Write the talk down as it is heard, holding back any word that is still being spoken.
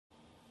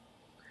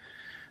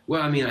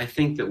Well, I mean, I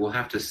think that we'll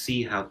have to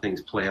see how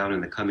things play out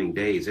in the coming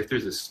days. If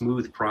there's a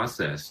smooth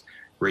process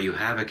where you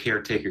have a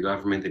caretaker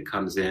government that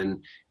comes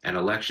in and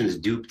elections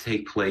do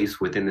take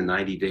place within the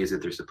 90 days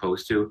that they're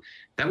supposed to,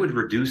 that would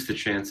reduce the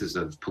chances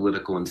of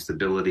political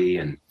instability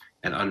and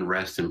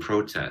unrest and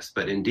protest.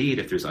 But indeed,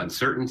 if there's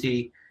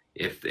uncertainty,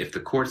 if the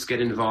courts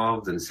get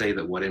involved and say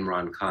that what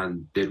Imran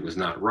Khan did was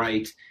not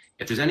right,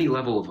 if there's any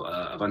level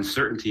of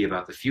uncertainty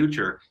about the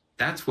future,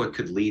 that's what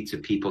could lead to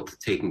people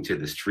taking to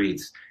the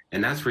streets.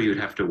 And that's where you'd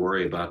have to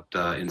worry about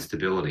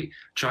instability.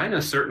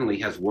 China certainly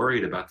has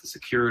worried about the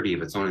security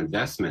of its own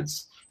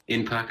investments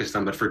in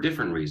Pakistan, but for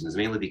different reasons,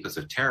 mainly because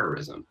of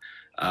terrorism.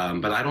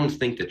 But I don't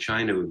think that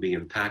China would be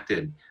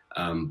impacted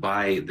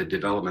by the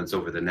developments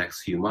over the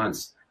next few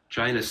months.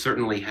 China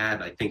certainly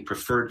had, I think,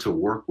 preferred to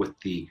work with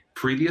the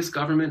previous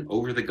government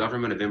over the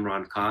government of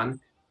Imran Khan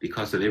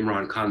because of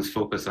Imran Khan's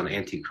focus on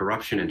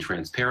anti-corruption and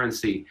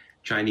transparency.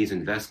 Chinese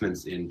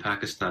investments in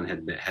Pakistan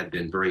had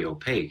been very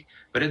opaque.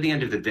 But at the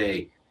end of the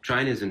day,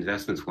 China's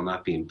investments will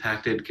not be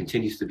impacted,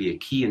 continues to be a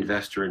key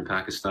investor in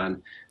Pakistan.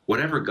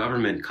 Whatever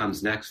government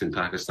comes next in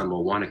Pakistan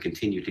will want to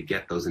continue to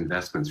get those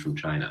investments from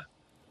China.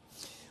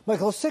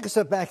 Michael, let's take a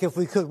step back if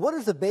we could. What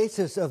is the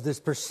basis of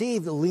this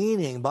perceived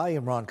leaning by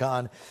Imran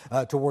Khan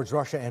towards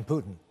Russia and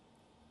Putin?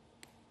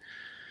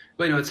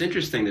 Well, you know, it's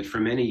interesting that for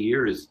many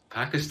years,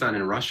 Pakistan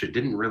and Russia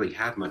didn't really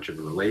have much of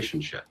a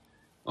relationship.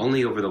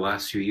 Only over the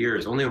last few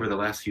years, only over the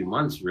last few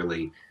months,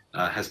 really,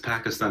 has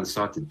Pakistan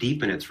sought to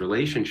deepen its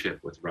relationship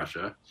with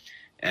Russia.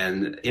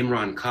 And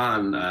Imran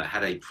Khan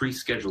had a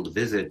pre-scheduled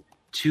visit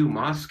to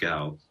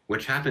Moscow,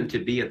 which happened to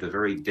be at the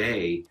very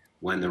day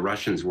when the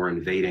Russians were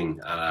invading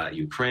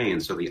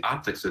Ukraine. So the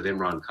optics of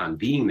Imran Khan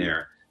being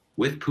there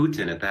with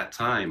Putin at that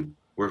time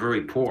were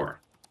very poor.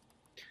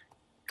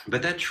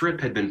 But that trip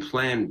had been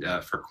planned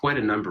for quite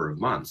a number of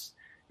months.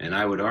 And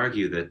I would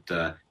argue that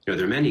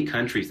there are many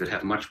countries that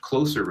have much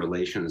closer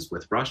relations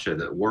with Russia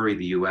that worry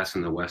the U.S.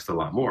 and the West a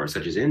lot more,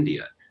 such as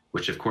India,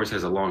 which of course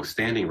has a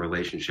long-standing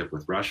relationship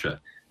with Russia.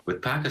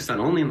 With Pakistan,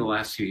 only in the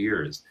last few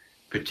years,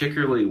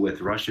 particularly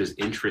with Russia's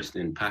interest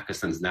in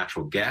Pakistan's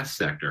natural gas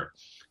sector,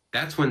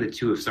 that's when the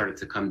two have started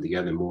to come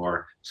together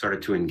more,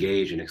 started to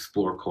engage and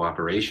explore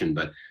cooperation.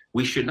 But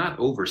we should not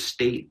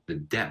overstate the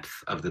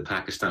depth of the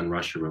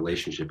Pakistan-Russia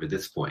relationship at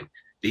this point.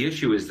 The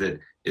issue is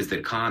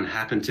that Khan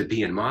happened to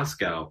be in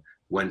Moscow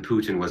when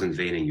Putin was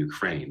invading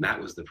Ukraine. That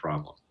was the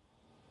problem.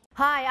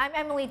 Hi, I'm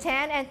Emily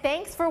Tan, and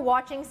thanks for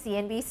watching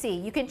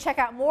CNBC. You can check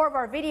out more of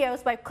our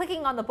videos by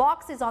clicking on the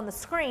boxes on the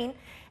screen,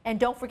 and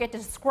don't forget to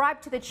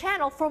subscribe to the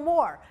channel for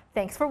more.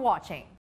 Thanks for watching.